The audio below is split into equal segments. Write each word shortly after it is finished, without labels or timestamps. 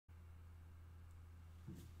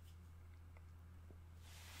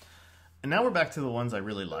And now we're back to the ones I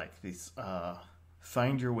really like. These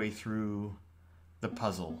find your way through the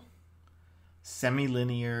puzzle.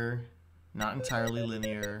 Semi-linear, not entirely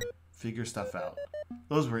linear, figure stuff out.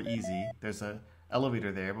 Those were easy. There's a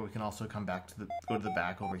elevator there, but we can also come back to go to the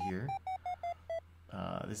back over here.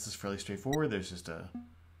 This is fairly straightforward. There's just a,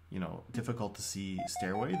 difficult to see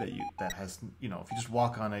stairway that has, if you just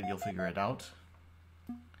walk on it, you'll figure it out.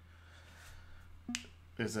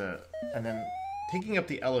 And then taking up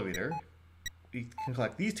the elevator, we can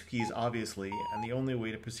collect these two keys, obviously, and the only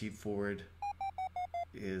way to proceed forward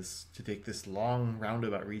is to take this long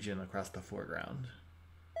roundabout region across the foreground,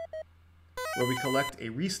 where we collect a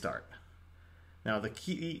restart. Now, the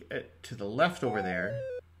key to the left over there,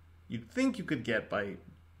 you'd think you could get by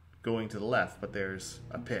going to the left, but there's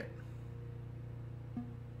a pit.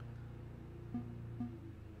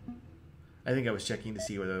 I think I was checking to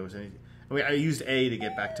see whether there was any... I used A to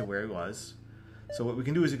get back to where it was. So what we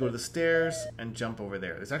can do is we go to the stairs and jump over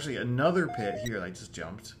there. There's actually another pit here that I just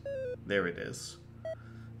jumped. There it is.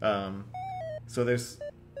 So there's...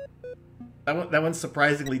 That one's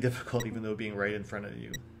surprisingly difficult, even though being right in front of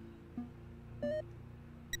you.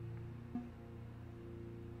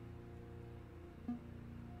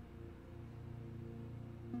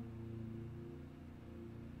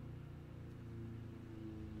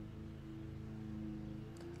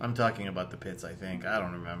 I'm talking about the pits, I think. I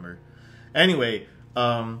don't remember. Anyway,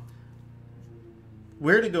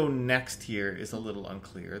 where to go next here is a little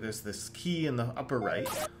unclear. There's this key in the upper right,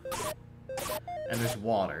 and there's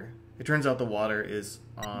water. It turns out the water is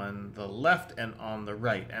on the left and on the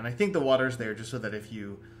right, and I think the water's there just so that if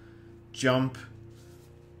you jump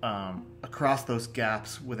across those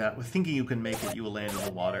gaps with thinking you can make it, you will land in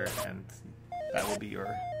the water, and that will be your...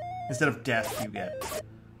 Instead of death, you get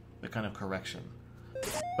the kind of correction.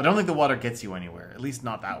 But I don't think the water gets you anywhere. At least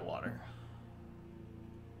not that water.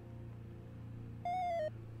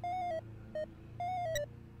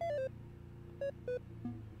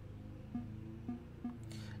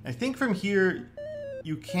 I think from here,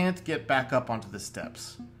 you can't get back up onto the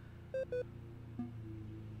steps.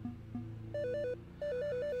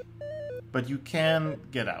 But you can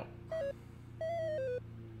get out.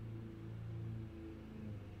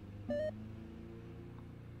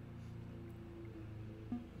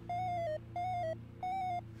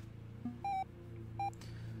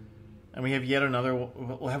 And we have yet another,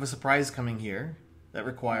 we'll have a surprise coming here that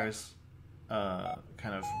requires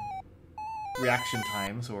kind of reaction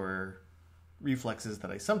times or reflexes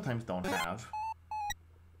that I sometimes don't have.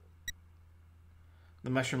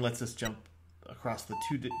 The mushroom lets us jump across the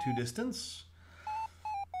two distance.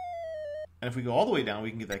 And if we go all the way down,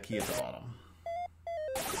 we can get that key at the bottom.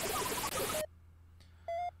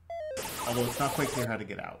 Although it's not quite clear how to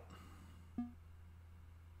get out.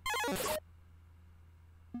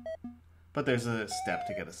 But there's a step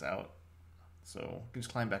to get us out. So we can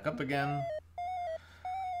just climb back up again.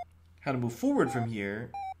 How to move forward from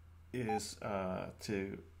here is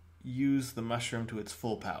to use the mushroom to its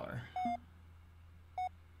full power.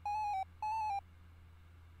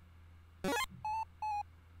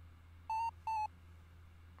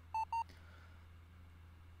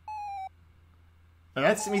 Now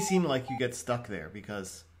that may seem like you get stuck there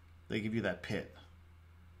because they give you that pit.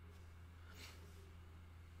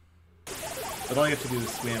 But all you have to do is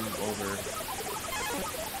swim over,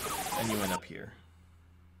 and you end up here.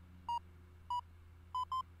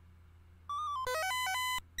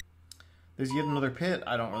 There's yet another pit.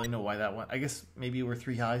 I don't really know why that one. I guess maybe you were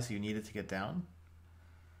 3 high, so you needed to get down.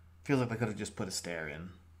 Feels like I could have just put a stair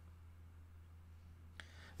in.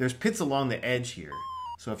 There's pits along the edge here,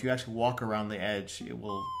 so if you actually walk around the edge, it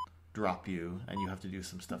will drop you, and you have to do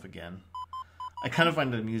some stuff again. I kind of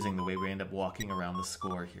find it amusing the way we end up walking around the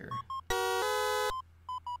score here.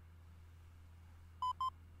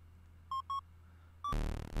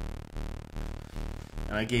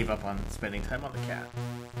 And I gave up on spending time on the cat.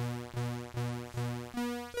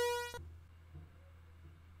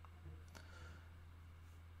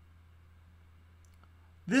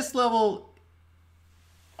 This level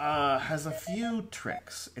has a few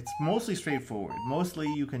tricks. It's mostly straightforward.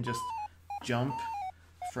 Mostly you can just jump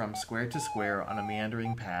from square to square on a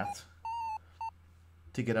meandering path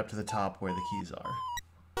to get up to the top where the keys are.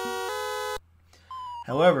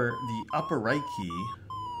 However, the upper right key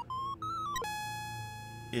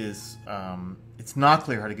is, it's not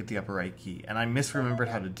clear how to get the upper right key, and I misremembered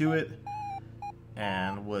how to do it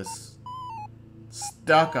and was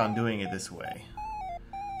stuck on doing it this way.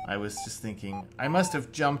 I was just thinking, I must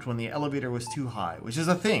have jumped when the elevator was too high, which is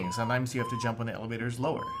a thing. Sometimes you have to jump when the elevator is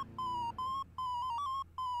lower.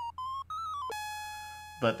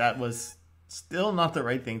 But that was still not the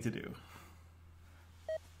right thing to do.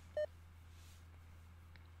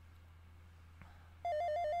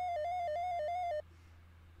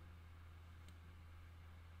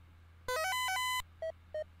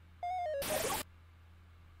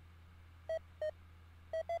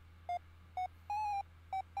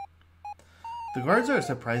 The guards are a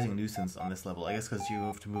surprising nuisance on this level, I guess because you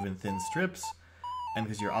have to move in thin strips, and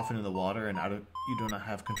because you're often in the water and you do not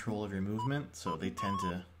have control of your movement, so they tend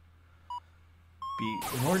to be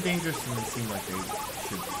more dangerous than they seem like they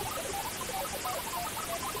should be.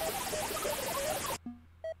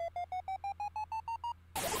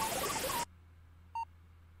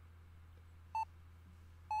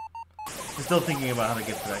 I'm still thinking about how to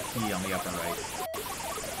get to that key on the upper right.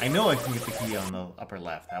 I know I can get the key on the upper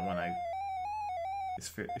left. That one is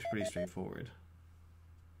pretty straightforward.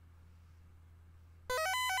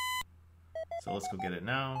 So let's go get it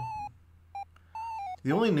now.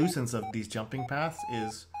 The only nuisance of these jumping paths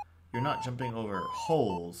is you're not jumping over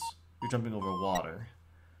holes, you're jumping over water.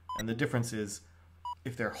 And the difference is,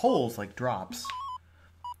 if they're holes like drops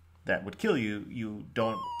that would kill you, your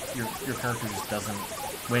character just doesn't,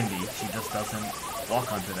 Wendy, she just doesn't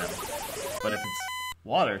walk onto them. But if it's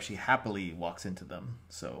water, she happily walks into them.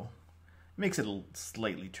 So it makes it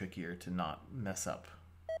slightly trickier to not mess up.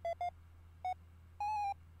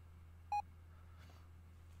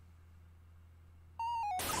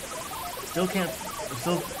 I'm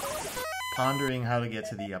still pondering how to get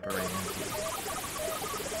to the upper right hand key.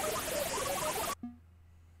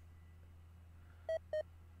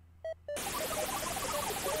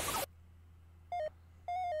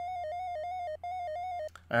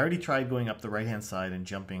 I already tried going up the right hand side and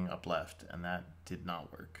jumping up left, and that did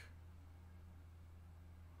not work.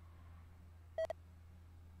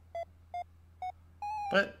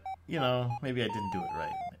 But, you know, maybe I didn't do it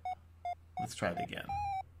right. Let's try it again.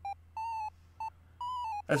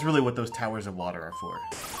 That's really what those towers of water are for.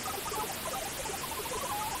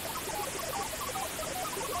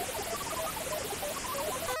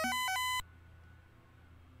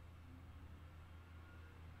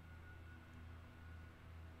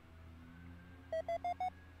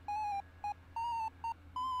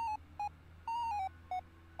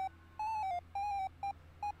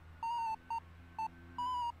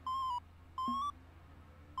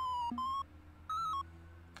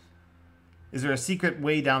 Is there a secret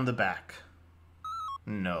way down the back?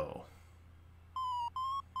 No.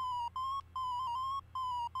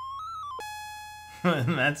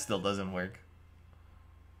 That still doesn't work.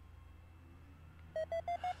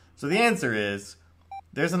 So the answer is,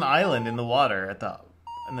 there's an island in the water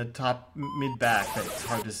in the top mid-back that it's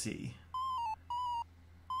hard to see.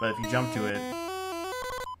 But if you jump to it,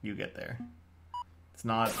 you get there. It's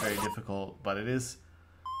not very difficult, but it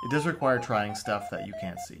does require trying stuff that you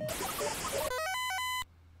can't see.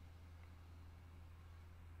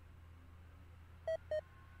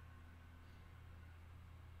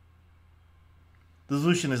 The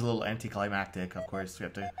solution is a little anticlimactic, of course. We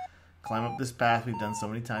have to climb up this path we've done so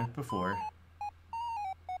many times before.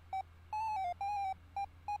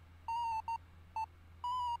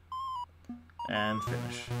 And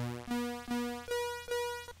finish.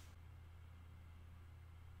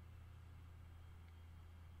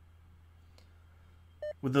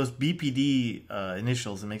 With those BPD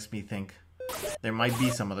initials, it makes me think there might be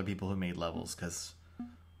some other people who made levels, because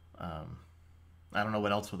I don't know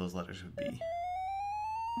what else those letters would be.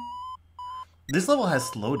 This level has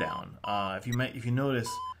slowdown. If you notice,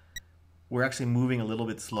 we're actually moving a little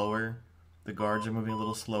bit slower. The guards are moving a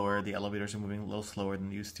little slower. The elevators are moving a little slower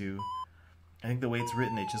than they used to. I think the way it's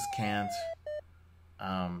written, it just can't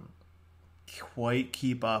quite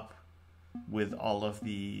keep up with all of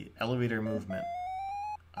the elevator movement.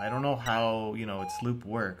 I don't know how, its loop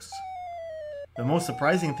works. The most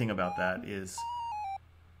surprising thing about that is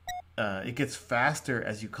it gets faster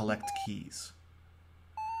as you collect keys.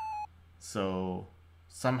 So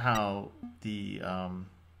somehow the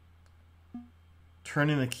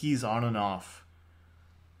turning the keys on and off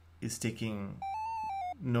is taking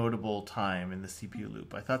notable time in the CPU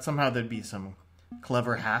loop. I thought somehow there'd be some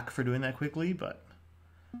clever hack for doing that quickly, but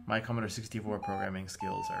my Commodore 64 programming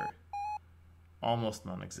skills are almost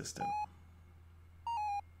non-existent.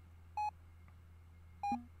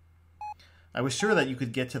 I was sure that you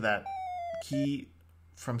could get to that key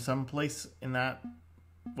from some place in that.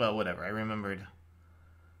 Well, whatever. I remembered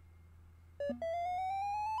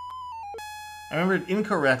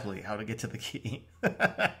incorrectly how to get to the key.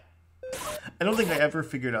 I don't think I ever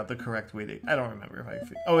figured out the correct way to... I don't remember if I...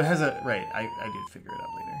 Oh, it has a... Right, I did figure it out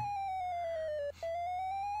later.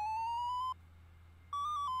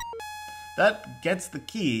 That gets the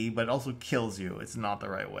key, but also kills you. It's not the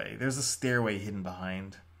right way. There's a stairway hidden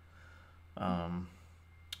behind...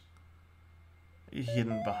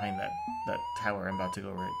 that tower I'm about to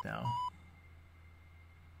go right now.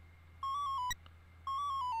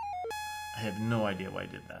 I have no idea why I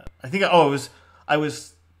did that. I think I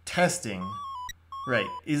was testing Right.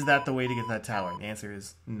 Is that the way to get to that tower? The answer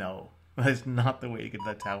is no. That is not the way to get to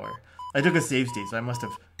that tower. I took a save state, so I must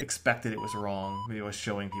have expected it was wrong. Maybe I was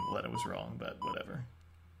showing people that it was wrong, but whatever.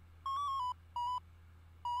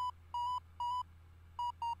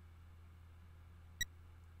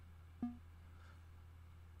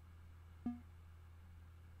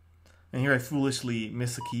 And here I foolishly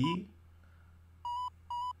miss a key.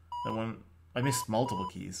 That one, I missed multiple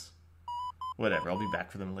keys. Whatever, I'll be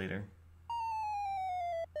back for them later.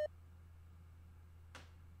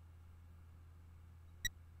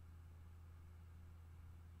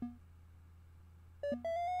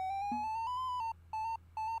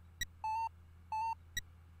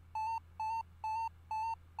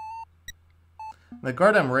 The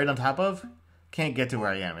guard I'm right on top of can't get to where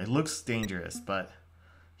I am. It looks dangerous, but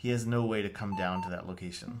he has no way to come down to that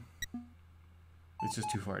location. It's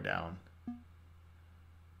just too far down.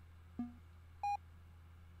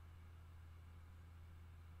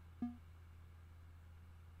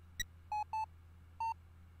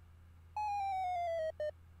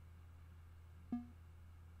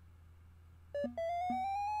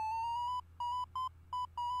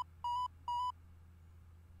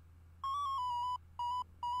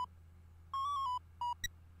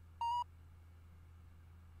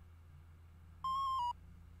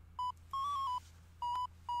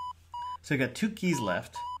 So I got 2 keys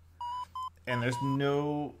left, and there's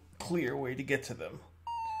no clear way to get to them.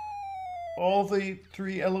 All the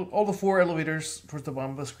 4 elevators towards the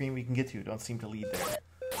bottom of the screen we can get to don't seem to lead there.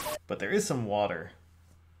 But there is some water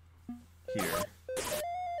here.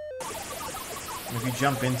 And if you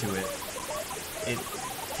jump into it, it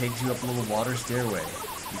takes you up a little water stairway.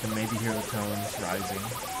 You can maybe hear the tones rising.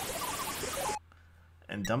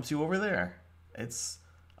 And dumps you over there. It's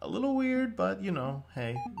a little weird, but you know,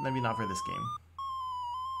 hey, maybe not for this game.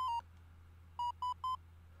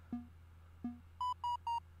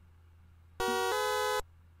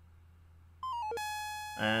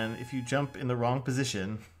 And if you jump in the wrong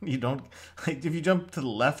position, you don't, like, if you jump to the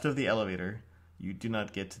left of the elevator, you do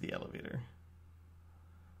not get to the elevator.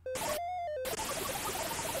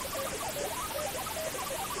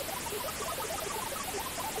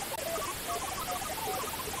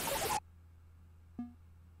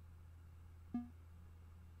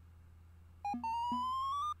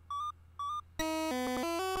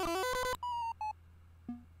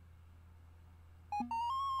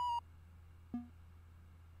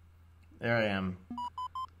 There I am,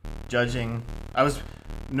 judging. I was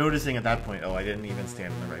noticing at that point, oh, I didn't even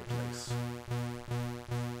stand in the right place.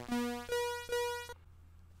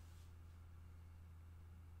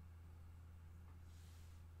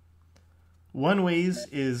 One ways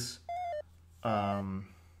is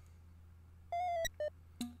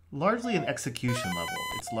largely an execution level.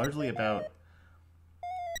 It's largely about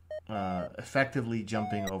effectively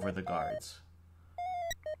jumping over the guards.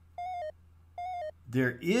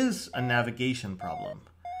 There is a navigation problem.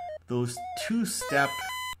 Those 2-step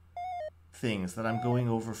things that I'm going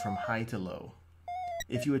over from high to low.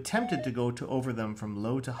 If you attempted to go over them from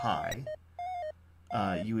low to high,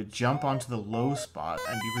 you would jump onto the low spot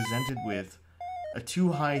and be presented with a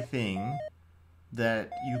too high thing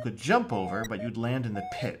that you could jump over, but you'd land in the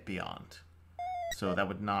pit beyond. So that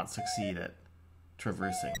would not succeed at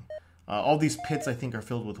traversing. All these pits, I think, are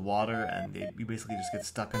filled with water, and you basically just get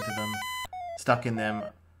stuck in them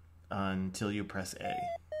until you press A.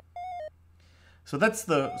 So that's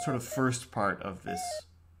the sort of first part of this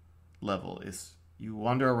level, is you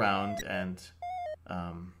wander around and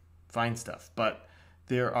find stuff. But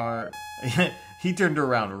there are... he turned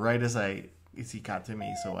around right as he got to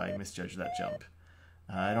me, so I misjudged that jump.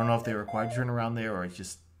 I don't know if they were required to turn around there, or I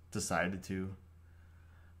just decided to.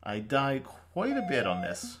 I die quite a bit on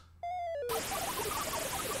this.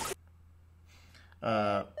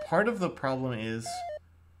 Part of the problem is,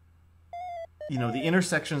 you know, the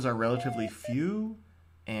intersections are relatively few,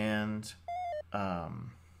 and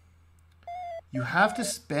you have to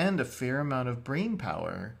spend a fair amount of brain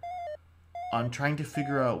power on trying to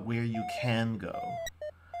figure out where you can go.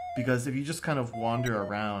 Because if you just kind of wander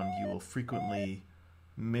around, you will frequently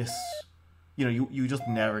miss, you know, you just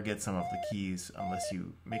never get some of the keys unless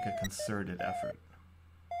you make a concerted effort.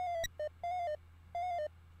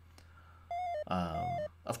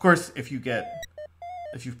 Of course, if you've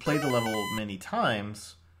played the level many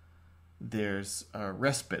times, there's a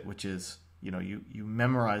respite, which is, you know, you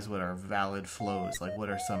memorize what are valid flows, like what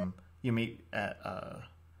are some, you may,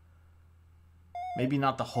 maybe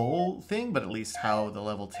not the whole thing, but at least how the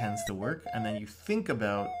level tends to work, and then you think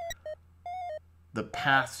about the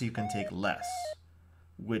paths you can take less,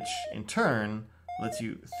 which in turn lets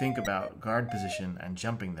you think about guard position and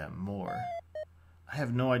jumping them more. I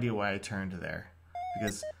have no idea why I turned there.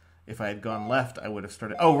 Because if I had gone left, I would have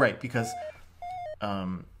started... Oh, right, because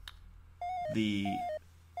the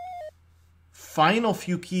final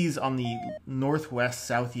few keys on the northwest,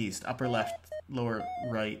 southeast, upper left, lower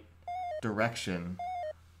right direction,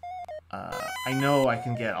 I know I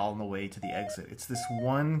can get all the way to the exit. It's this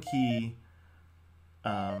one key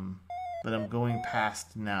that I'm going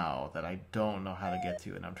past now that I don't know how to get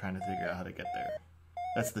to, and I'm trying to figure out how to get there.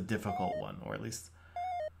 That's the difficult one, or at least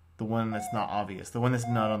the one that's not obvious, the one that's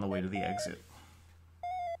not on the way to the exit.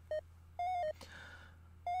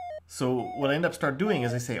 So what I end up start doing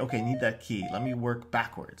is I say, okay, I need that key. Let me work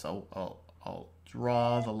backwards. I'll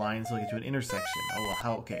draw the lines so I get to an intersection. Oh, well,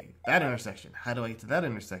 how? Okay, that intersection. How do I get to that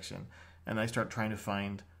intersection? And I start trying to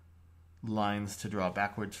find lines to draw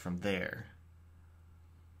backwards from there.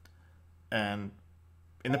 And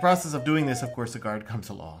in the process of doing this, of course, a guard comes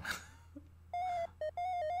along.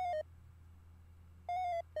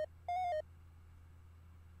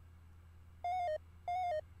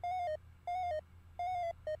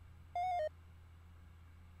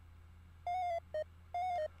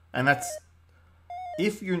 And that's,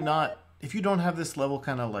 if you don't have this level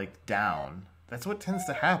kind of like down, that's what tends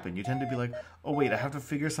to happen. You tend to be like, oh wait, I have to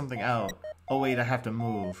figure something out. Oh wait, I have to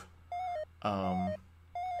move. I'm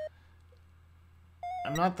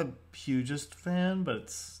not the hugest fan, but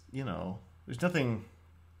it's, you know, there's nothing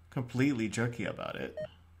completely jerky about it.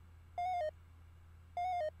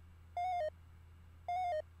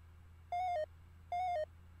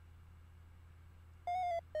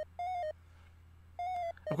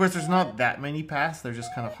 Of course, there's not that many paths. They're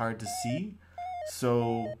just kind of hard to see.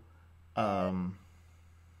 So,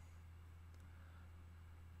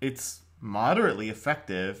 it's moderately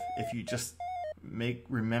effective if you just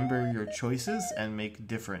remember your choices and make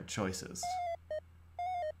different choices.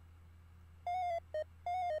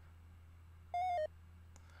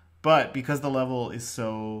 But because the level is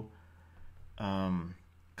so kind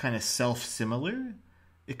of self-similar,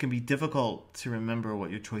 it can be difficult to remember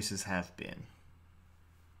what your choices have been.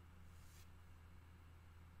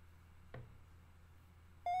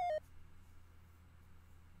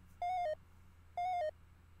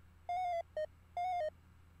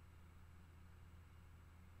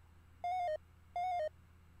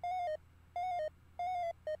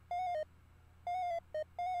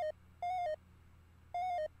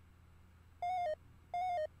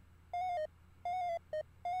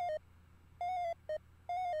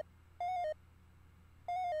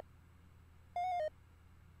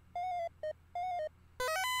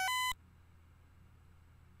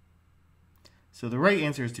 So the right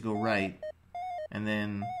answer is to go right, and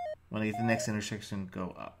then when I get to the next intersection,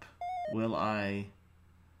 go up. Will I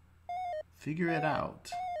figure it out?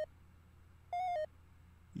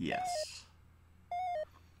 Yes.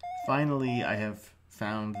 Finally, I have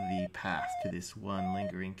found the path to this one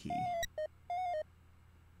lingering key.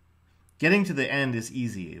 Getting to the end is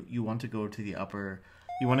easy. You want to go to the upper...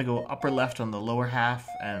 You want to go upper left on the lower half,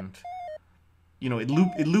 and... You know, it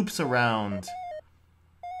loops around...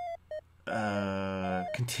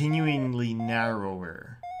 continuingly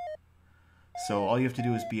narrower. So all you have to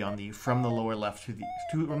do is be on from the lower left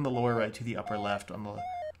from the lower right to the upper left on the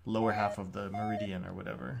lower half of the meridian or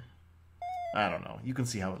whatever. I don't know. You can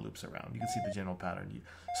see how it loops around. You can see the general pattern.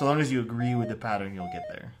 So long as you agree with the pattern, you'll get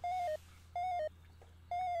there.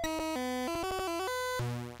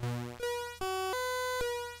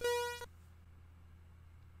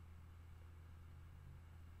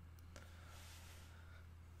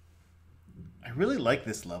 I really like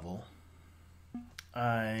this level.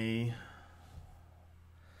 I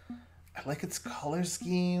like its color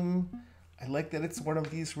scheme. I like that it's one of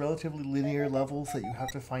these relatively linear levels that you have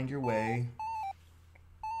to find your way.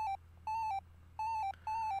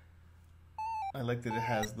 I like that it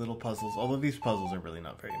has little puzzles, although these puzzles are really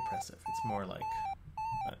not very impressive. It's more like,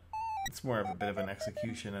 it's more of a bit of an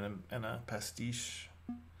execution and a pastiche.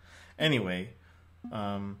 Anyway,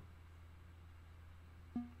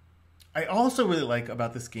 I also really like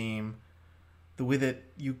about this game the way that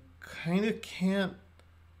you kind of can't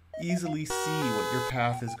easily see what your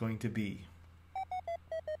path is going to be.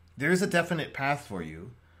 There's a definite path for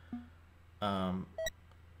you, but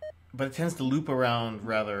it tends to loop around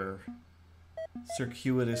rather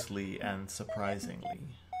circuitously and surprisingly.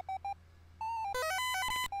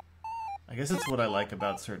 I guess it's what I like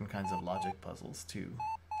about certain kinds of logic puzzles too.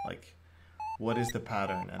 Like, what is the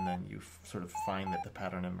pattern, and then you sort of find that the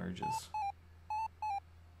pattern emerges.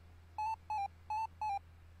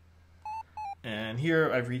 And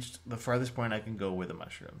here I've reached the farthest point I can go with a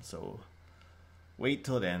mushroom, so wait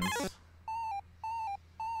till it ends.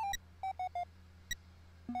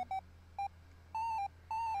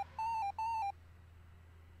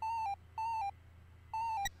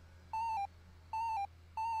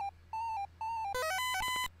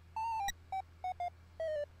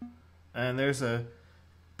 And there's a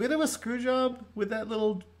bit of a screw job with that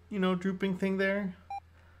little, drooping thing there.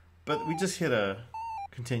 But we just hit a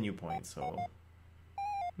continue point, so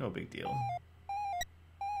no big deal.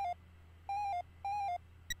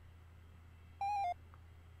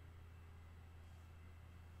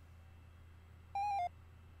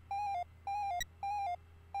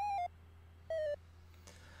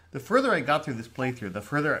 The further I got through this playthrough,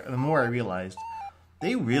 the more I realized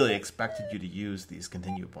they really expected you to use these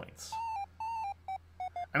continue points.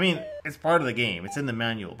 I mean, it's part of the game, it's in the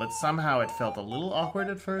manual, but somehow it felt a little awkward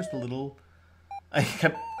at first, I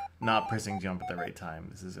kept not pressing jump at the right time.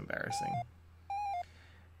 This is embarrassing.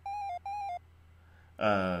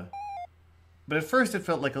 But at first it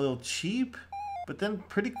felt like a little cheap, but then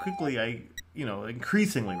pretty quickly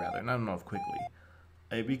increasingly rather, and I don't know if quickly,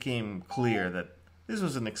 it became clear that this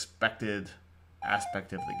was an expected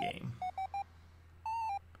aspect of the game.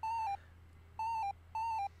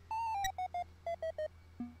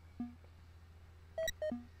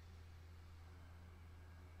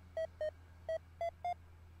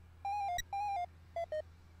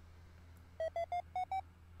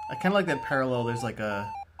 I kind of like that parallel. There's like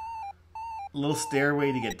a little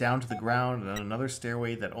stairway to get down to the ground and another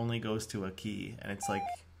stairway that only goes to a key. And it's like,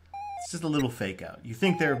 it's just a little fake out. You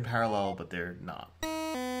think they're parallel, but they're not.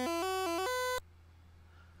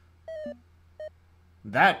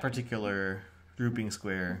 That particular drooping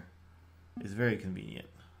square is very convenient.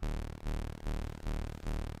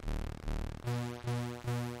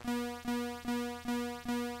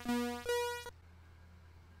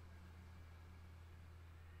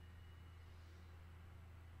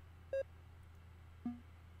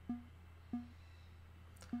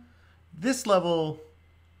 This level,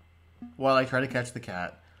 while I try to catch the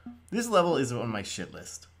cat, this level is on my shit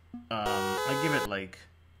list. I give it like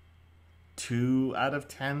 2 out of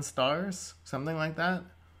 10 stars, something like that.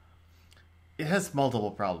 It has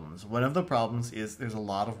multiple problems. One of the problems is there's a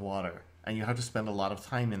lot of water, and you have to spend a lot of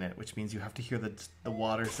time in it, which means you have to hear the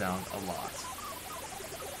water sound a lot.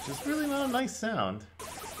 Which is really not a nice sound.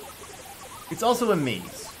 It's also a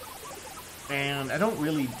maze, and I don't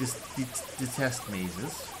really detest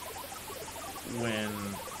mazes when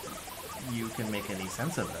you can make any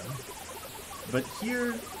sense of them. But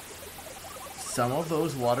here, some of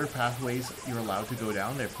those water pathways you're allowed to go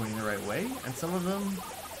down, they're pointing the right way, and some of them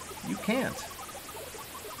you can't.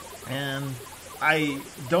 And I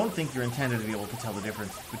don't think you're intended to be able to tell the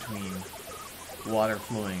difference between water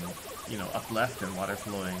flowing, up left and water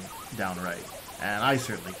flowing down right. And I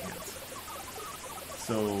certainly can't.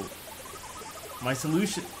 So my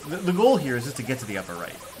solution, the goal here is just to get to the upper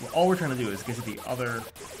right. All we're trying to do is get to the other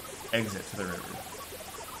exit to the river.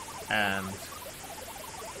 And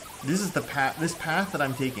this is the path. This path that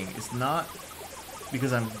I'm taking is not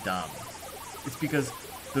because I'm dumb. It's because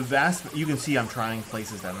you can see I'm trying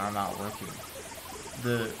places that are not working.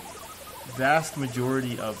 The vast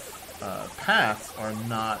majority of paths are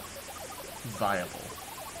not viable.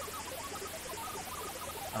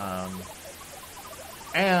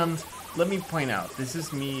 And let me point out, this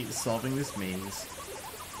is me solving this maze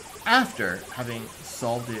after having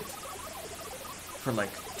solved it for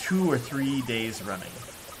like 2 or 3 days running.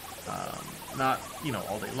 Not,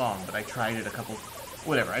 all day long, but I tried it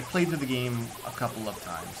whatever. I played through the game a couple of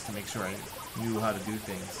times to make sure I knew how to do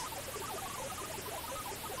things.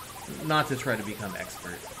 Not to try to become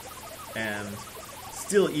expert. And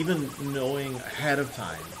still, even knowing ahead of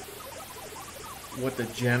time what the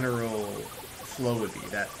general flow would be,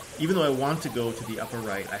 that even though I want to go to the upper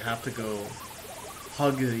right, I have to go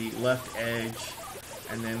hug the left edge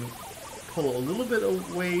and then pull a little bit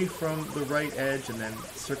away from the right edge and then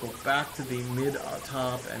circle back to the mid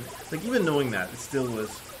top, and like even knowing that, it still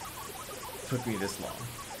took me this long.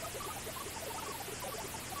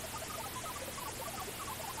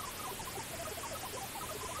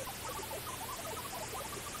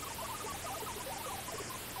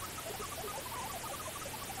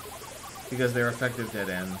 Because they're effective dead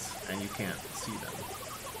ends, and you can't see them.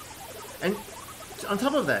 And on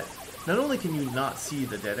top of that, not only can you not see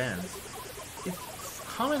the dead ends, it's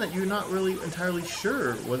common that you're not really entirely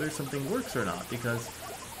sure whether something works or not, because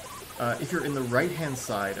if you're in the right-hand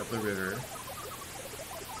side of the river,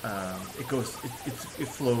 it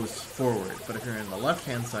flows forward, but if you're in the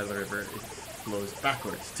left-hand side of the river, it flows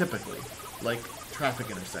backwards, typically, like traffic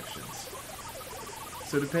intersections.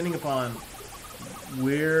 So depending upon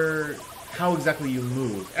how exactly you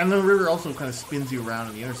move, and the river also kind of spins you around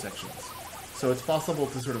in the intersections, so it's possible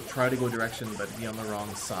to sort of try to go a direction but be on the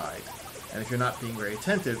wrong side. And if you're not being very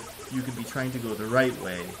attentive, you could be trying to go the right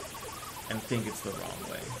way and think it's the wrong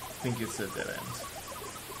way, think it's a dead end.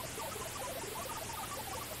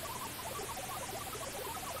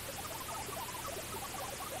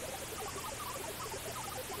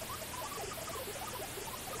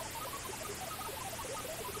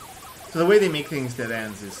 So the way they make things dead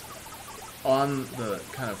ends is on the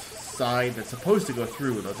kind of side that's supposed to go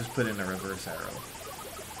through, they'll just put in a reverse arrow.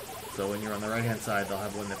 So when you're on the right-hand side, they'll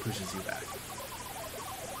have one that pushes you back.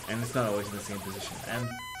 And it's not always in the same position. And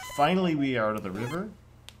finally we are out of the river.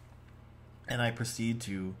 And I proceed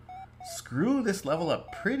to screw this level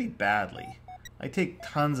up pretty badly. I take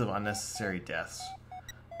tons of unnecessary deaths.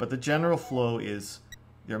 But the general flow is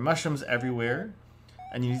there are mushrooms everywhere.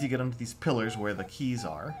 And you need to get onto these pillars where the keys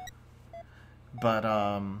are.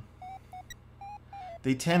 But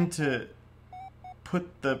they tend to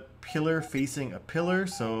put the pillar facing a pillar,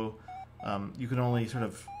 so you can only sort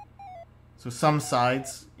of... So some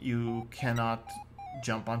sides you cannot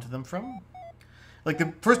jump onto them from.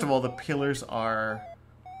 Like, first of all, the pillars are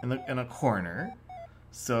in a corner,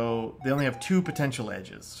 so they only have two potential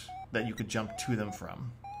edges that you could jump to them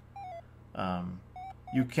from.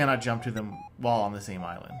 You cannot jump to them while on the same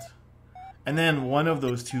island. And then one of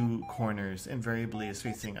those two corners invariably is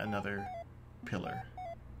facing another pillar.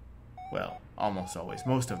 Well, almost always.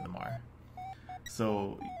 Most of them are.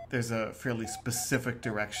 So there's a fairly specific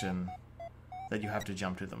direction that you have to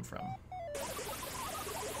jump to them from.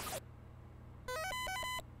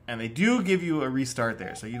 And they do give you a restart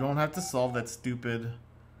there, so you don't have to solve that stupid,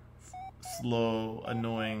 slow,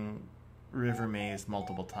 annoying river maze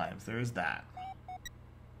multiple times. There is that.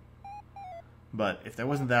 But if there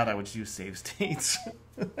wasn't that, I would just use save states.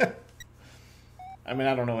 I mean,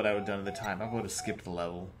 I don't know what I would have done at the time. I would have skipped the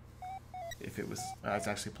level if I was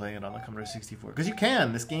actually playing it on the Commodore 64. Because you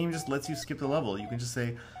can. This game just lets you skip the level. You can just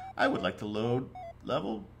say, I would like to load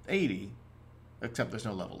level 80. Except there's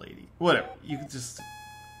no level 80. Whatever. You can just...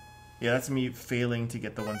 Yeah, that's me failing to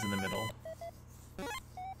get the ones in the middle.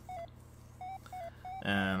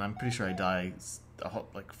 And I'm pretty sure I die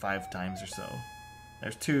like 5 times or so.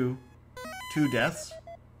 There's 2. 2 deaths.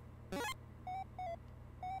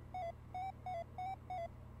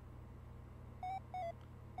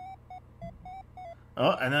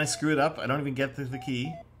 Oh, and then I screw it up. I don't even get the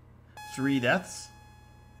key. 3 deaths.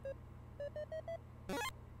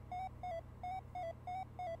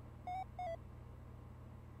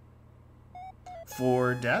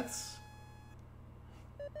 4 deaths.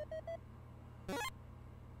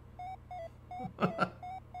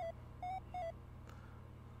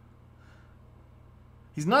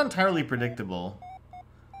 He's not entirely predictable.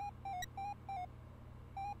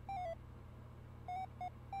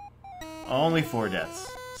 Only 4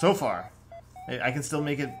 deaths so far. I can still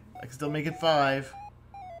make it. I can still make it 5.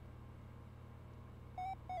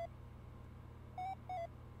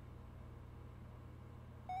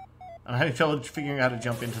 I'm having trouble figuring out how to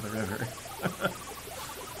jump into the river.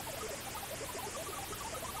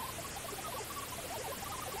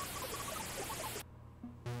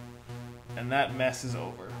 And that mess is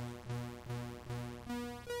over.